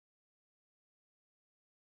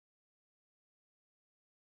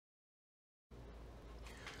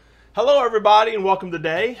Hello, everybody, and welcome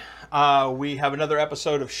today. We have another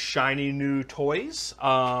episode of Shiny New Toys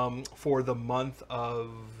for the month of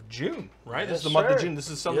June, right? This is the month of June. This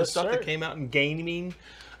is some of the stuff that came out in gaming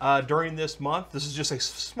during this month. This is just a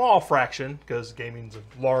small fraction because gaming's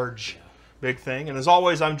a large, big thing. And as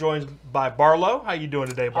always, I'm joined by Barlow. How you doing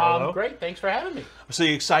today, Barlow? Great. Thanks for having me. So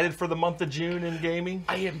you excited for the month of June in gaming?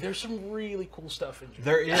 I am. There's some really cool stuff in June.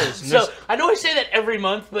 There is. So I know I say that every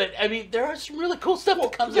month, but I mean, there are some really cool stuff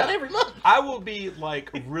that comes out every month. I will be like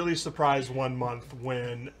really surprised one month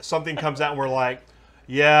when something comes out and we're like,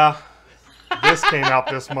 yeah, this came out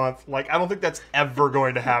this month. Like, I don't think that's ever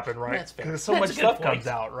going to happen, right? That's fair. Because so much stuff comes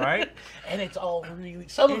out, right? And it's all really,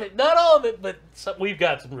 some of it, not all of it, but we've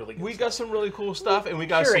got some really good We stuff. got some really cool stuff, and we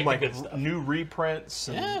got some like new reprints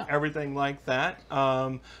and everything like that.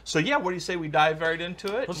 So yeah, what do you say we dive right into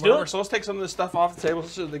it? Let's do it. So let's take some of this stuff off the table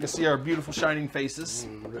so they can see our beautiful shining faces.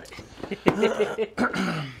 Right.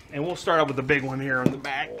 And we'll start out with the big one here on the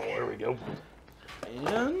back. Oh, there we go.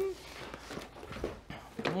 And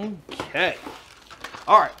okay.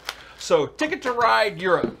 All right. So Ticket to Ride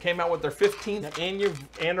Europe came out with their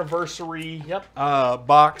 15th anniversary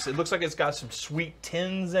box. It looks like it's got some sweet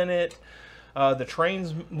tins in it. The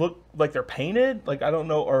trains look like they're painted. Like, I don't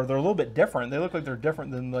know, or they're a little bit different. They look like they're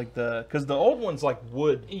different than like because the old one's like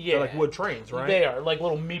wood. Yeah. They're like wood trains, right? They are like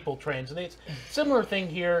little meeple trains. And it's similar thing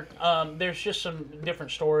here. There's just some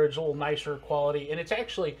different storage, a little nicer quality. And it's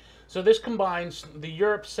actually, so this combines the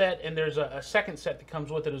Europe set, and there's a second set that comes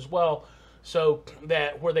with it as well. So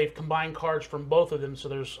that where they've combined cards from both of them. So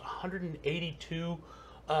there's 182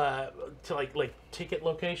 to like ticket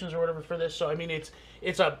locations or whatever for this. So I mean, it's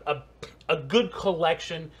a good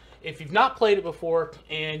collection. If you've not played it before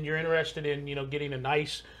and you're interested in getting a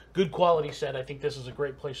nice good quality set, I think this is a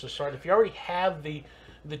great place to start. If you already have the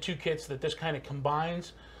two kits that this kind of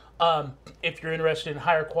combines, if you're interested in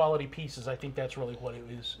higher quality pieces, I think that's really what it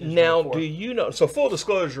is now, do you know? So full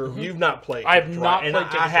disclosure, you've not played. I've not played, and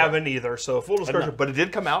I haven't either. So full disclosure, but it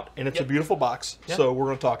did come out, and it's a beautiful box. So we're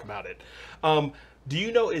going to talk about it. Do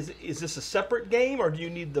you know, is this a separate game, or do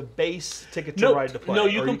you need the base Ticket to Ride to play? No,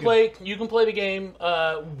 you can play the game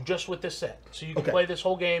just with this set. So you can play this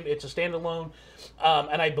whole game. It's a standalone,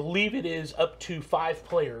 and I believe it is up to 5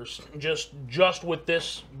 players just with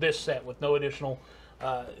this set with no additional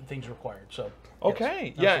things required. So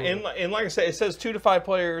okay, yes, and like I said, it says 2 to 5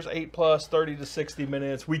 players, 8 plus, 30 to 60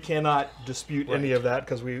 minutes. We cannot dispute any of that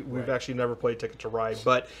because we've actually never played Ticket to Ride,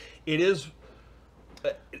 but it is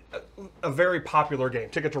a very popular game.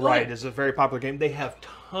 Ticket to Ride is a very popular game. They have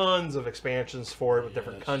tons of expansions for it with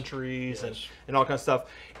different countries and all kinds of stuff.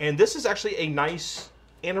 And this is actually a nice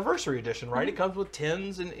anniversary edition, right? It comes with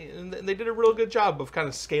tins, and they did a real good job of kind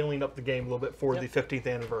of scaling up the game a little bit for the 15th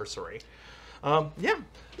anniversary.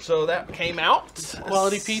 So that came out.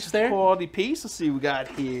 Quality piece there. Quality piece. Let's see what we got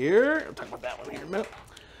here. I'll talk about that one here in a minute.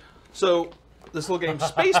 So this little game,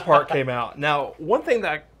 Space Park, came out. Now, one thing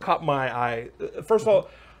that caught my eye, first of all,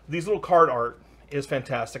 these little card art is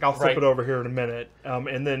fantastic. I'll flip it over here in a minute.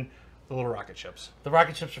 And then the little rocket ships. The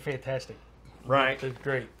rocket ships are fantastic. Right. They're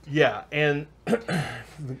great. Yeah, and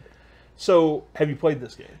so have you played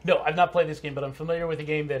this game? No, I've not played this game, but I'm familiar with a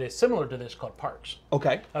game that is similar to this called Parks.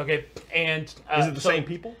 Okay. Okay, and is it the same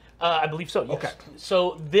people? I believe so. Yes. Okay.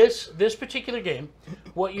 So this particular game,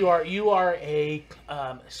 what you are a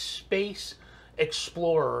space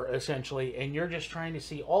explorer essentially, and you're just trying to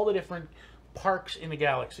see all the different parks in the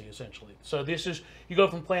galaxy essentially. So this is, you go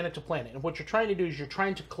from planet to planet, and what you're trying to do is you're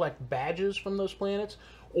trying to collect badges from those planets,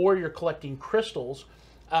 or you're collecting crystals.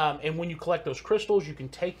 And when you collect those crystals, you can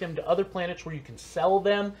take them to other planets where you can sell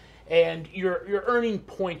them, and you're earning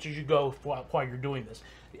points as you go while you're doing this.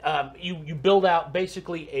 You build out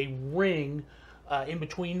basically a ring in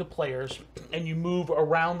between the players, and you move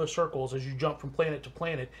around the circles as you jump from planet to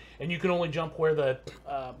planet, and you can only jump where the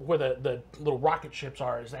little rocket ships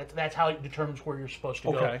are. That's how it determines where you're supposed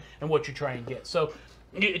to go and what you try and get. So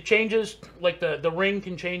it changes, like the ring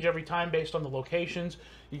can change every time based on the locations.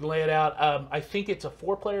 You can lay it out. I think it's a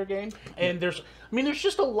 4-player game, and there's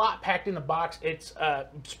just a lot packed in the box. It's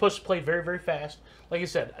supposed to play very, very fast. Like I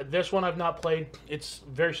said, this one I've not played. It's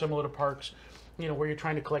very similar to Parks, where you're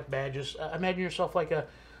trying to collect badges. Imagine yourself like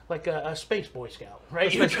a space Boy Scout,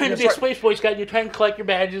 right? You're trying to be a space Boy Scout. You're trying to collect your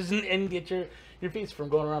badges and get your piece from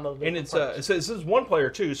going around. And it says this is 1 player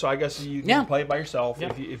too, so I guess you can play it by yourself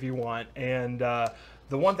if you want. And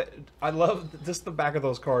the one that I love, just the back of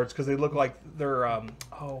those cards, because they look like they're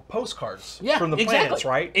postcards from the planets,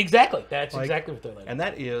 right? Exactly. That's exactly what they're like. And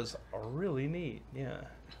that is really neat. Yeah.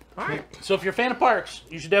 All right. So if you're a fan of parks,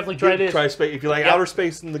 you should definitely try this. Try space if you like outer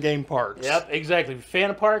space in the game parks. Yep, exactly. If you're a fan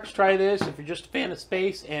of parks, try this. If you're just a fan of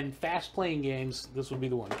space and fast-playing games, this would be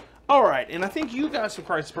the one. All right, and I think you got some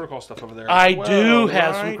Crisis Protocol stuff over there. I do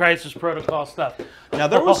have some Crisis Protocol stuff. Now,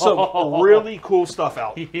 there was some really cool stuff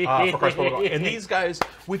out for Crisis Protocol. And these guys,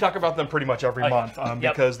 we talk about them pretty much every month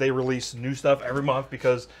because they release new stuff every month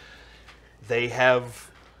because they have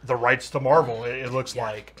the rights to Marvel, it looks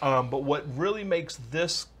like. But what really makes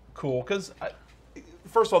this cool, because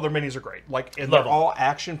first of all, their minis are great. Like, and they're all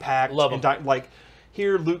action-packed. Love them. Like,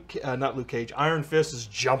 here, not Luke Cage, Iron Fist is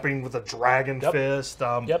jumping with a dragon fist.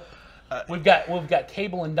 We've got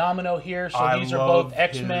Cable and Domino here, so these are both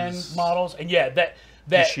X-Men models, and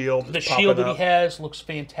the shield that he has looks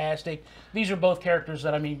fantastic. These are both characters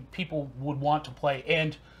that people would want to play,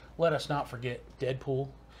 and let us not forget Deadpool.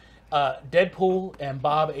 Deadpool and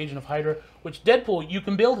Bob, Agent of Hydra. Which Deadpool, you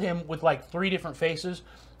can build him with like 3 different faces,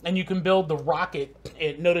 and you can build the rocket.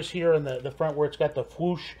 Notice here in the front where it's got the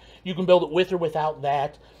whoosh. You can build it with or without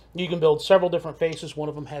that. You can build several different faces. One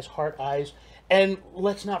of them has heart eyes. And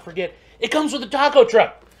let's not forget, it comes with a taco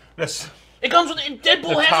truck. Yes. It comes with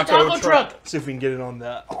Deadpool has a taco truck. See if we can get it on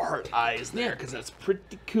the heart eyes there, because that's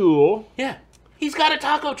pretty cool. Yeah, he's got a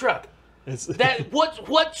taco truck.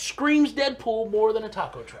 What screams Deadpool more than a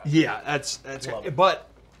taco truck? Yeah, that's but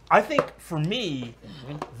I think for me,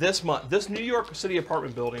 this month, this New York City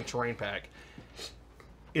apartment building terrain pack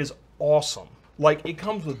is awesome. Like, it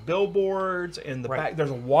comes with billboards and the back. There's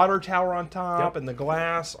a water tower on top and the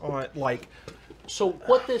glass on it. Like, so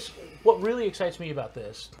what really excites me about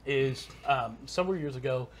this is several years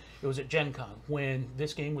ago, it was at Gen Con when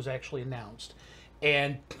this game was actually announced.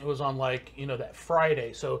 And it was on that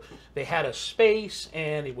Friday. So they had a space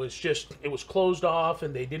and it was closed off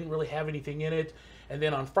and they didn't really have anything in it. And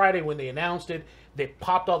then on Friday when they announced it, they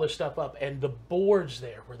popped all this stuff up, and the boards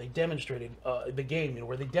there where they demonstrated the game,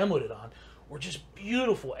 where they demoed it on, were just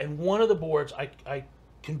beautiful. And one of the boards I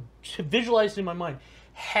can visualize in my mind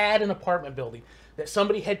had an apartment building that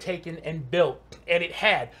somebody had taken and built, and it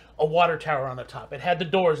had a water tower on the top. It had the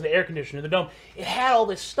doors, the air conditioner, the dome. It had all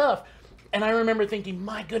this stuff. And I remember thinking,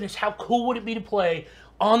 my goodness, how cool would it be to play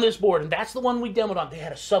on this board? And that's the one we demoed on. They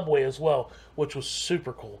had a subway as well, which was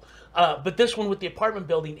super cool. But this one with the apartment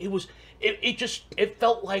building, it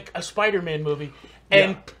felt like a Spider-Man movie.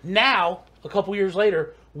 And now, a couple years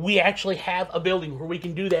later, we actually have a building where we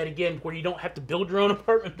can do that again, where you don't have to build your own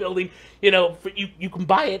apartment building. You can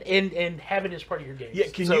buy it and have it as part of your game. Yeah,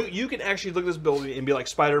 you can actually look at this building and be like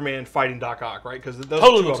Spider-Man fighting Doc Ock, right? Because those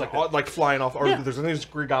totally looks like flying off. Or there's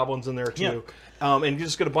Green Goblins in there too. And you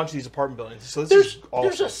just get a bunch of these apartment buildings. So this is awesome.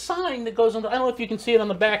 There's a sign that goes on. I don't know if you can see it on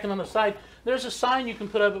the back and on the side. There's a sign you can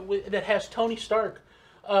put up that has Tony Stark,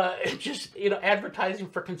 advertising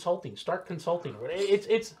for consulting, Stark Consulting.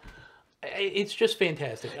 It's just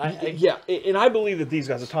fantastic. And I believe that these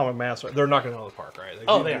guys, Atomic Mass, they're knocking it out of the park, right?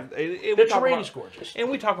 They are. The terrain is gorgeous. And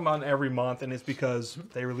we talk about it every month, and it's because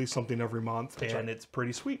they release something every month, and it's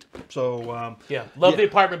pretty sweet. So, love the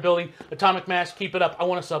apartment building. Atomic Mass, keep it up. I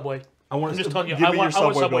want a subway. I'm just telling you, I want a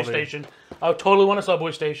subway station. I totally want a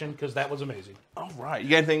subway station because that was amazing. All right, you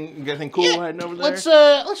got anything cool heading over there?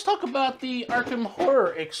 Let's talk about the Arkham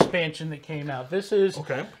Horror expansion that came out. This is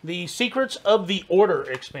the Secrets of the Order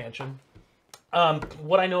expansion.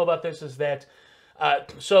 What I know about this is that,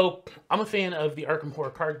 so I'm a fan of the Arkham Horror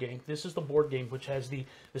card game. This is the board game, which has the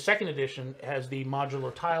second edition, has the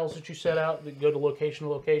modular tiles that you set out that go to location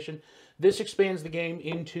to location. This expands the game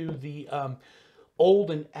into the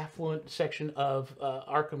old and affluent section of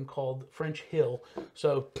Arkham called French Hill.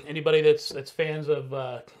 So anybody that's fans of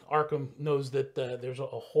Arkham knows that there's a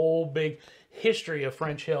whole big history of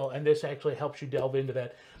French Hill, and this actually helps you delve into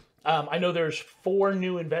that. I know there's 4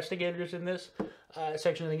 new investigators in this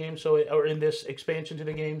section of the game, or in this expansion to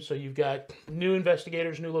the game. So you've got new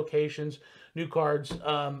investigators, new locations, new cards,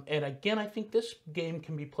 and again, I think this game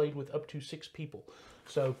can be played with up to 6 people.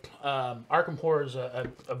 So Arkham Horror is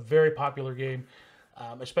a very popular game,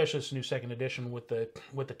 especially this new second edition with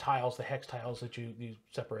the tiles, the hex tiles that you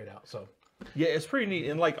separate out. So. Yeah, it's pretty neat,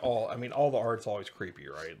 and all the art's always creepy,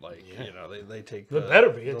 right? Like, they take the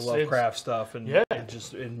Lovecraft stuff and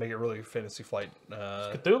make it really Fantasy Flight.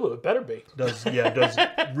 Cthulhu, it better be. Does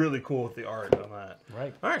really cool with the art on that.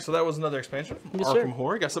 Right. All right, so that was another expansion from Arkham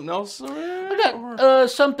Horror. Got something else? I got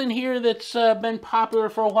something here that's been popular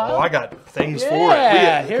for a while. Oh, I got things for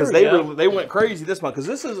it. Because they went crazy this month. Because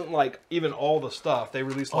this isn't like even all the stuff. They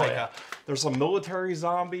released there's some military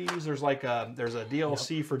zombies. There's there's a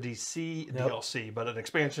DLC for DC. DLC, but an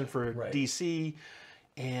expansion for DC,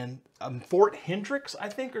 and Fort Hendricks, I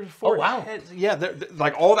think, or Fort. Oh wow!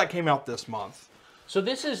 Like all that came out this month. So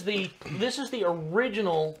this is the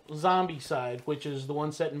original Zombicide, which is the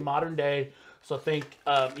one set in modern day. So think,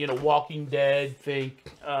 Walking Dead. Think,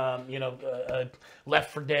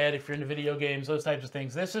 Left 4 Dead if you're into video games. Those types of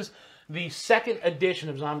things. This is the second edition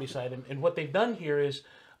of Zombicide, and what they've done here is,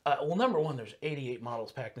 number one, there's 88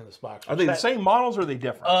 models packed in this box. Are they the same models or are they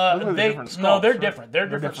different? Different sculpts, no, they're different. They're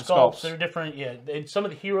different sculpts. They're different. Yeah, and some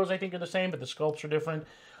of the heroes I think are the same, but the sculpts are different.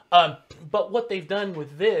 But what they've done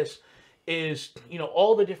with this is,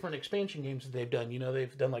 all the different expansion games that they've done.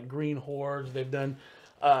 They've done like Green Hordes. They've done,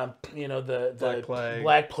 the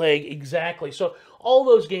Black Plague. Exactly. So all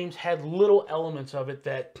those games had little elements of it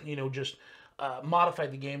that, just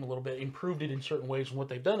modified the game a little bit, improved it in certain ways. And what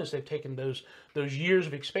they've done is they've taken those years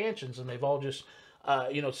of expansions and they've all just,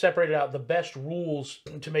 separated out the best rules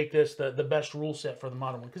to make this the best rule set for the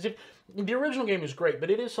modern one. Because the original game is great,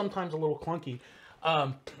 but it is sometimes a little clunky.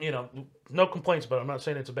 No complaints about it. I'm not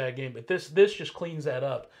saying it's a bad game, but this just cleans that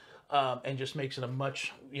up and just makes it a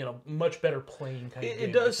much better playing kind of game.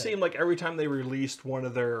 It does seem like every time they released one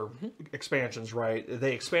of their expansions, right,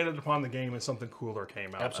 they expanded upon the game and something cooler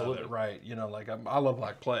came out. Absolutely. Of it, right? I love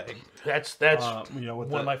Black Plague. That's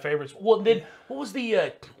one of my favorites. Well, then what was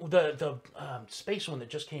the space one that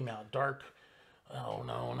just came out? Dark. Oh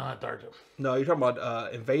no, not Dark. No, you're talking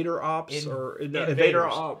about Invader Ops Invader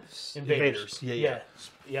Ops. Invaders. Yeah.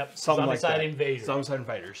 Yep. Something like that. Invaders. Zombicide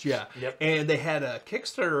Invaders. Yeah. Yep. And they had a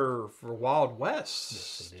Kickstarter for Wild West.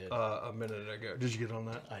 Yes, they did. A minute ago. Did you get on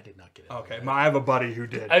that? I did not get it. Okay, I have a buddy who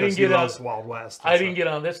did. I didn't get on Wild West. I didn't get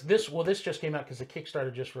on this. This just came out because the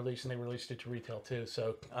Kickstarter just released and they released it to retail too.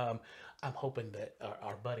 So I'm hoping that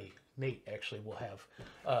our buddy Nate actually will have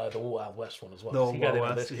the Wild West one as well. The Wild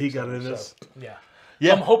West. He got in this. So, yeah.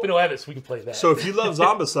 Yeah. So I'm hoping he'll have it so we can play that. So if you love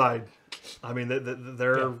Zombicide, I mean,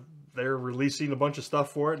 they're releasing a bunch of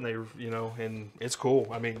stuff for it, and and it's cool.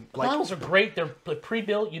 I mean, models are great. They're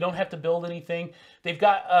pre-built. You don't have to build anything. They've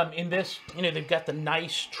got in this, they've got the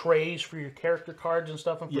nice trays for your character cards and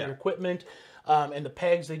stuff, and for your equipment. And the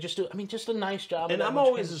pegs, they just do. I mean, just a nice job. And I'm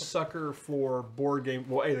always a sucker for board game.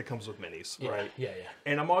 Well, that comes with minis, right? Yeah.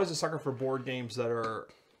 And I'm always a sucker for board games that are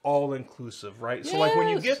all inclusive, right? So like when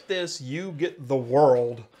you get this, you get the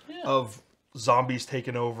world of zombies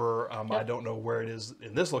taking over. I don't know where it is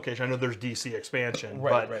in this location. I know there's DC expansion,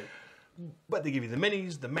 but they give you the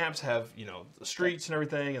minis. The maps have the streets and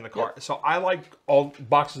everything, and the car. So I like all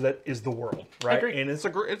boxes that is the world, right? And it's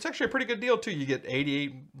actually a pretty good deal too. You get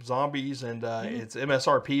 88 zombies, and its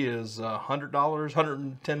MSRP is $100,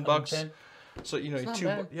 $110. So that's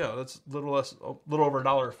a little over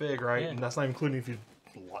 $1 a fig, right? And that's not including if you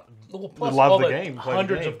plus love the game,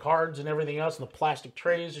 hundreds of cards and everything else, and the plastic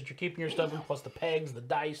trays that you're keeping your stuff in, plus the pegs, the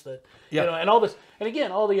dice, and all this, and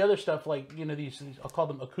again, all the other stuff like these I'll call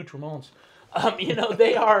them accoutrements.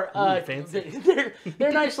 They are fancy.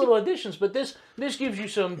 They're nice little additions, but this gives you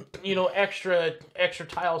some extra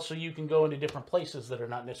tiles so you can go into different places that are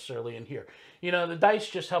not necessarily in here. The dice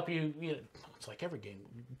just help you. It's like every game.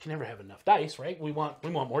 You can never have enough dice, right? We want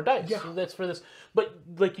more dice. Yeah. So that's for this. But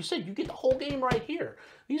like you said, you get the whole game right here.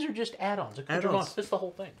 These are just add-ons. That's the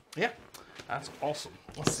whole thing. Yeah. That's awesome.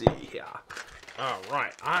 Let's see. Yeah. All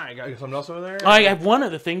right. I got something else over there. I have one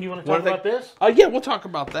other thing. Do you want to talk about this? Yeah, we'll talk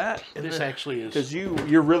about that. This actually is because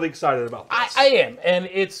you're really excited about this. I am, and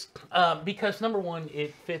it's because number one,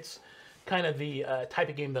 it fits kind of the type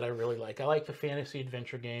of game that I really like. I like the fantasy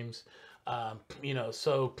adventure games.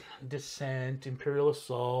 So Descent, Imperial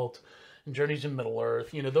Assault, Journeys in Middle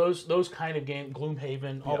Earth, those kind of games,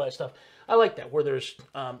 Gloomhaven, all that stuff. I like that, where there's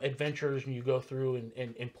adventures and you go through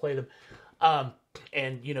and play them.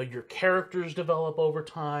 And your characters develop over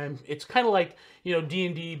time. It's kind of like,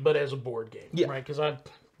 D&D, but as a board game, right? Because I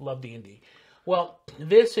love D&D. Well,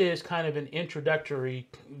 this is kind of an introductory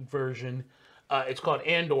version. It's called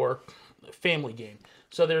Andor Family Game.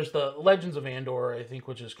 So there's the Legends of Andor, I think,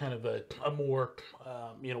 which is kind of a more,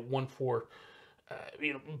 one for,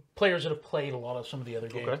 players that have played a lot of some of the other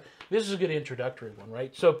games. Okay. This is a good introductory one,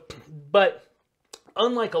 right? So, but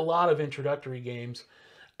unlike a lot of introductory games,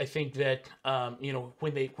 I think that,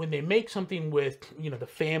 when they make something with, the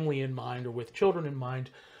family in mind or with children in mind,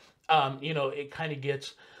 it kind of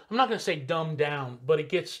gets, I'm not going to say dumbed down, but it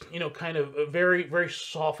gets, kind of very, very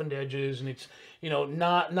softened edges, and it's,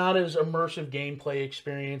 not as immersive gameplay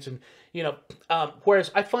experience. And,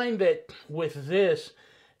 whereas I find that with this,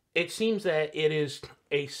 it seems that it is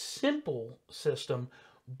a simple system,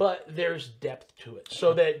 but there's depth to it.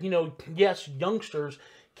 So that, yes, youngsters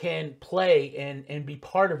can play and be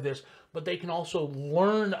part of this, but they can also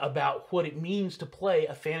learn about what it means to play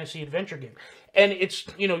a fantasy adventure game. And it's,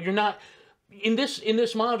 you're not, in this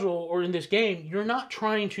module or in this game, you're not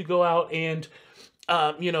trying to go out and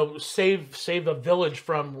you know, save a village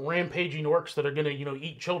from rampaging orcs that are going to, you know,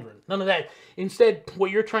 eat children. None of that. Instead,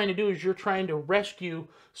 what you're trying to do is you're trying to rescue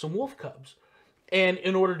some wolf cubs. And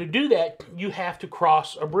in order to do that, you have to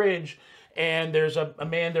cross a bridge. And there's a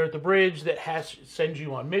man there at the bridge that sends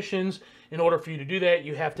you on missions. In order for you to do that,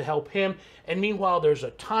 you have to help him. And meanwhile, there's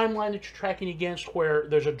a timeline that you're tracking against where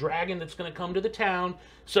there's a dragon that's going to come to the town.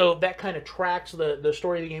 So that kind of tracks the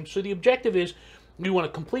story of the game. So the objective is you want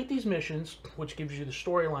to complete these missions, which gives you the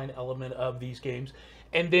storyline element of these games.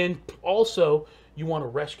 And then also you want to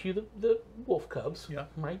rescue the wolf cubs. Yeah.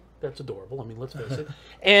 Right? That's adorable. I mean, let's face it.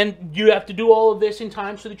 And you have to do all of this in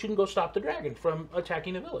time so that you can go stop the dragon from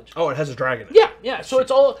attacking the village. Oh, it has a dragon. Yeah. So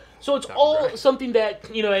it's all something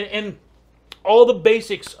that, you know, and all the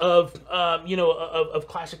basics of you know, of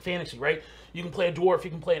classic fantasy, right? You can play a dwarf,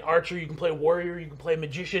 you can play an archer, you can play a warrior, you can play a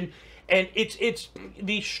magician, and it's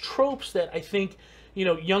these tropes that I think, you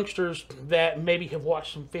know, youngsters that maybe have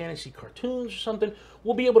watched some fantasy cartoons or something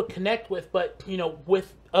will be able to connect with, but, you know,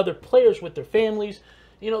 with other players, with their families,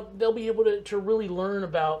 you know, they'll be able to really learn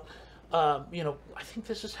about, you know, I think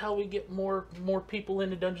this is how we get more people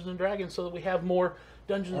into Dungeons and Dragons, so that we have more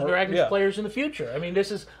Dungeons and Dragons players in the future. I mean,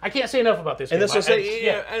 this is, I can't say enough about this. And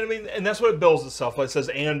game. I mean, and that's what it bills itself. It says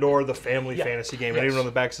Andor, the family fantasy game, and even on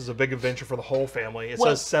the back it says a big adventure for the whole family. It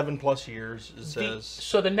says 7+ years. It says.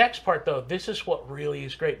 So the next part, though, this is what really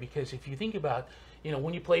is great, because if you think about, you know,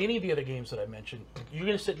 when you play any of the other games that I mentioned, you're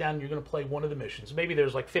going to sit down and you're going to play one of the missions. Maybe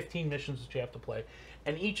there's like 15 missions that you have to play,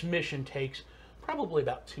 and each mission takes probably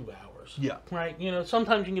about 2 hours. Yeah. Right? You know,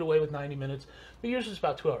 sometimes you can get away with 90 minutes, but yours is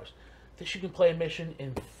about 2 hours. This, you can play a mission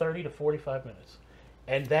in 30 to 45 minutes.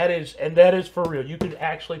 And that is for real. You can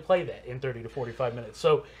actually play that in 30 to 45 minutes.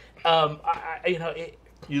 So, you know,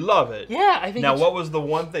 you love it. Yeah, I think. Now, what was the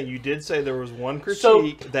one thing you did say? There was one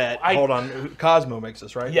critique hold on, Cosmo makes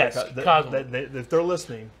this, right? Yes, Cosmo. If they're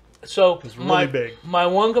listening, so it's really big. My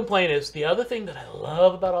one complaint is the other thing that I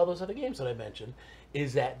love about all those other games that I mentioned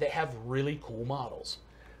is that they have really cool models.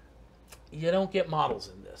 You don't get models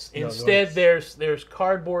in this. Instead, there's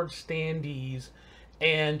cardboard standees,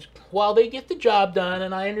 and while they get the job done,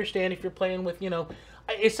 and I understand if you're playing with, you know,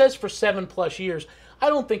 it says for 7+ years. I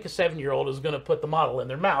don't think a 7-year-old is going to put the model in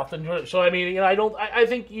their mouth, and so I mean, you know, I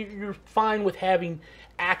think you're fine with having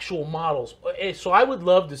actual models. So I would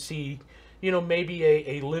love to see, you know, maybe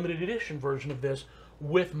a limited edition version of this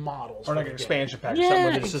with models. Or like an expansion pack.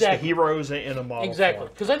 Something that's just the heroes in a model. Exactly.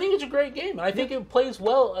 Because I think it's a great game. And I think it plays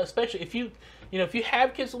well, especially if you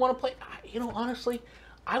have kids that want to play. You know, honestly,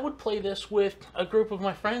 I would play this with a group of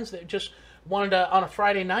my friends that just wanted to, on a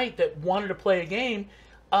Friday night, that wanted to play a game,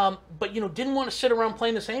 but, you know, didn't want to sit around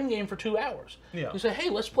playing the same game for 2 hours. Yeah. You say, hey,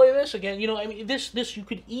 let's play this again. You know, I mean, this you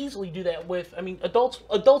could easily do that with. I mean, adults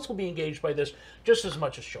will be engaged by this just as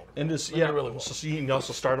much as children. And this, yeah, really will. So you can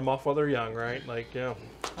also start them off while they're young, right? Like, yeah,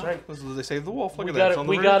 that's right. They save the wolf. Look at that. It's on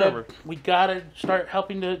the we gotta start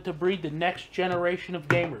helping to breed the next generation of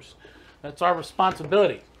gamers. That's our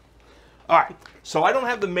responsibility. All right, so I don't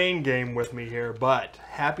have the main game with me here, but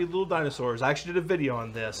Happy Little Dinosaurs. I actually did a video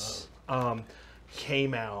on this.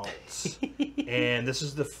 Came out, and this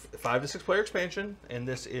is the 5 to 6 player expansion, and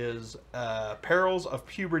this is Perils of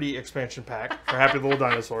Puberty expansion pack for Happy Little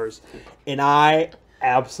Dinosaurs, and I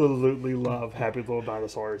absolutely love Happy Little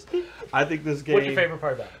Dinosaurs. I think this game. What's your favorite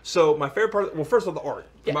part about it? So my favorite part, well, first of all, the art.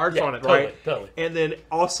 Yeah, my art's on it, totally, right? Totally. And then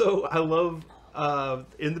also, I love.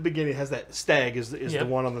 In the beginning, it has that stag is the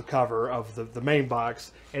one on the cover of the main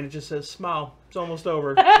box, and it just says "smile." It's almost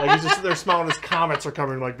over. Like he's just there smiling. His comments are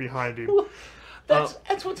coming like behind him.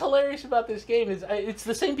 That's what's hilarious about this game is it's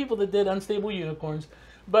the same people that did Unstable Unicorns,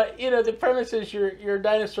 but you know the premise is you're a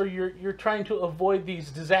dinosaur. You're trying to avoid these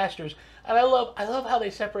disasters, and I love how they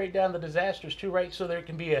separate down the disasters too, right? So there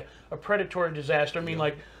can be a predatory disaster. I mean,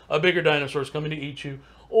 like a bigger dinosaur is coming to eat you,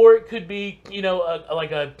 or it could be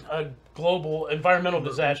like a global environmental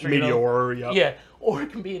disaster, meteor, yeah, or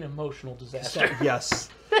it can be an emotional disaster. Yes.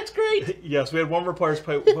 That's great. Yes, we had one of our players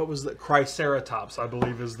play. What was the Triceratops? I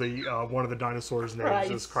believe is the one of the dinosaurs' names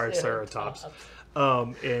is Triceratops,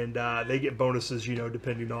 and they get bonuses,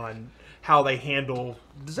 depending on how they handle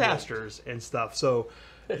disasters and stuff. So,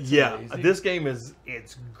 amazing. This game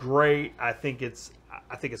it's great. I think it's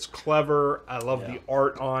clever. I love the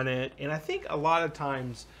art on it, and I think a lot of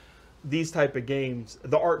times these type of games,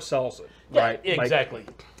 the art sells it, right? Exactly.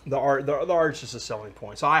 Like, the art's just a selling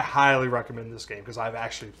point. So I highly recommend this game because I've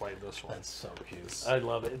actually played this one. That's so cute. I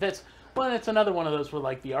love it. It's another one of those where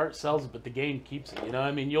like the art sells it, but the game keeps it.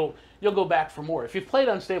 I mean, you'll go back for more. If you've played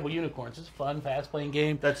Unstable Unicorns, it's a fun, fast-playing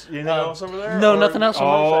game. That's anything else over there? No, nothing else.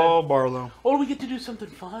 Oh, Barlow. Or we get to do something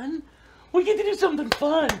fun. We get to do something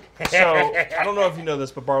fun. So, I don't know if you know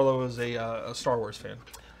this, but Barlow is a Star Wars fan.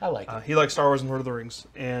 I like it. He likes Star Wars and Lord of the Rings,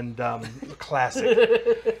 and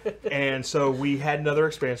classic. And so we had another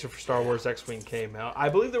expansion for Star Wars X-Wing came out. I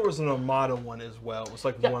believe there was an Armada one as well. It was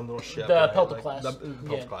like one little ship. The right? Trident-Class. The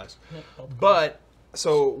Trident-Class. Yeah, Trident-Class. But,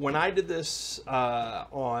 so when I did this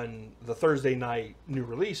on the Thursday night new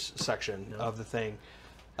release section of the thing,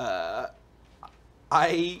 I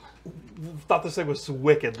thought this thing was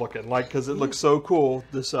wicked looking, like, because it looks so cool.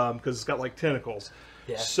 This because it's got like tentacles.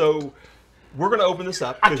 Yeah. So we're gonna open this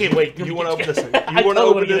up. I can't wait. You want to open this thing? You want to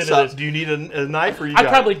open this up? Do you need a knife or you? I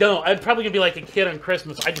probably don't. I'm probably gonna be like a kid on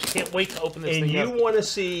Christmas. I just can't wait to open this thing up. And you want to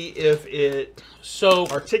see if it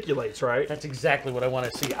articulates, right? That's exactly what I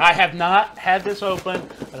want to see. I have not had this open.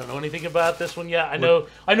 I don't know anything about this one yet. I know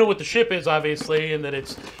what the ship is, obviously, and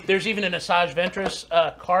that there's even an Asajj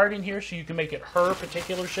Ventress card in here, so you can make it her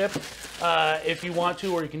particular ship if you want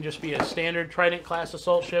to, or you can just be a standard Trident-Class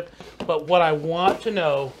assault ship. But what I want to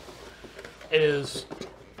know is,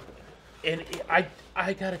 and I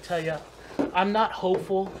gotta tell you, I'm not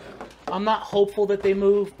hopeful. I'm not hopeful that they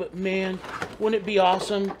move, but man, wouldn't it be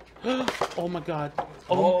awesome? Oh my God!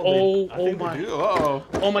 Oh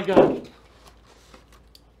my God!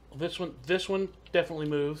 This one definitely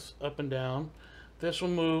moves up and down. This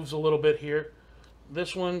one moves a little bit here.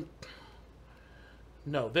 This one,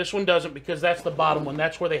 no, this one doesn't, because that's the bottom one.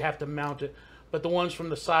 That's where they have to mount it. But the ones from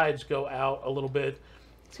the sides go out a little bit.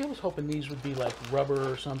 See, I was hoping these would be like rubber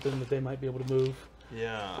or something that they might be able to move.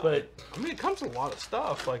 Yeah. But I mean, it comes with a lot of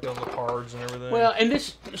stuff, like on the cards and everything. Well, and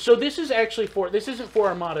this is actually this isn't for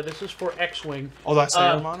Armada. This is for X-Wing. Oh, that's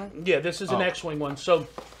the Armada? Yeah, this is an X-Wing one. So,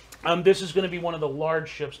 this is going to be one of the large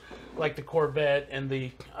ships, like the Corvette and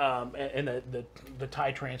the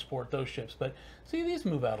TIE Transport, those ships. But see, these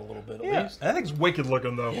move out a little bit at least. That thing's wicked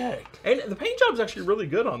looking though. Yeah. And the paint job's actually really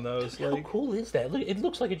good on those. How cool is that? Look, it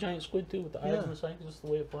looks like a giant squid too, with the eyes on the side, just the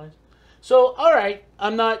way it flies. So, all right,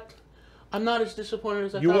 I'm not as disappointed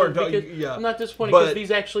as I thought. I'm not disappointed because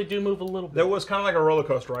these actually do move a little bit. There was kind of like a roller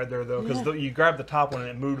coaster ride there, though, because you grabbed the top one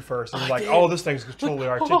and it moved first. And you're like, oh, this thing's totally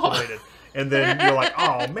articulated. And then you're like,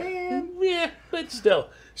 oh, man. Yeah, but still,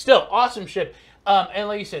 awesome ship. And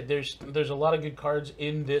like you said, there's a lot of good cards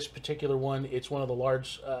in this particular one. It's one of the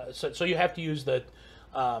large, so you have to use the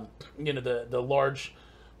large,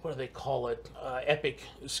 what do they call it, epic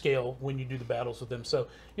scale when you do the battles with them. So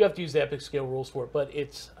you have to use the epic scale rules for it. But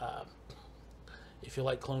it's, if you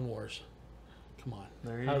like Clone Wars, come on.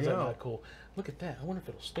 There you go. How's that not cool? Look at that. I wonder if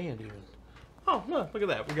it'll stand even. Oh, no, look at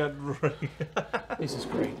that. We got... This is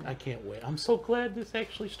great. I can't wait. I'm so glad this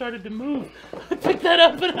actually started to move. I picked that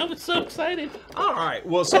up and I was so excited. All right.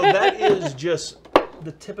 Well, so that is just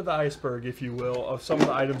the tip of the iceberg, if you will, of some of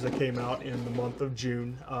the items that came out in the month of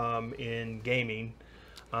June in gaming.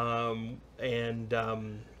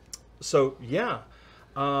 So, yeah.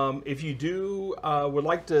 If you do would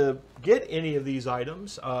like to get any of these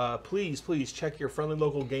items, please check your friendly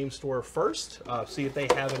local game store first. See if they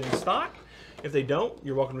have it in stock. If they don't,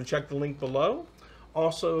 you're welcome to check the link below.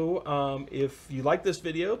 Also, if you like this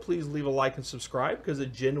video, please leave a like and subscribe, because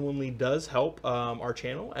it genuinely does help our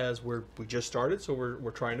channel, as we just started, so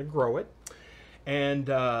we're trying to grow it. And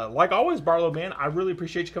like always, Barlow, man, I really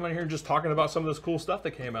appreciate you coming here and just talking about some of this cool stuff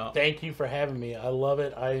that came out. Thank you for having me. I love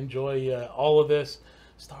it. I enjoy all of this.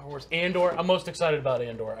 Star Wars. Andor. I'm most excited about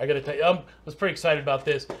Andor. I got to tell you, I was pretty excited about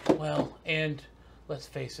this. Well, and let's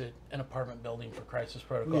face it, an apartment building for Crisis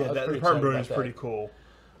Protocol. Yeah, that apartment building is pretty cool.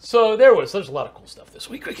 So there's a lot of cool stuff this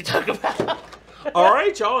week we can talk about. All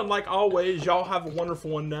right, y'all, and like always, y'all have a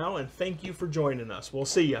wonderful one now, and thank you for joining us. We'll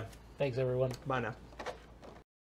see ya. Thanks, everyone. Bye now.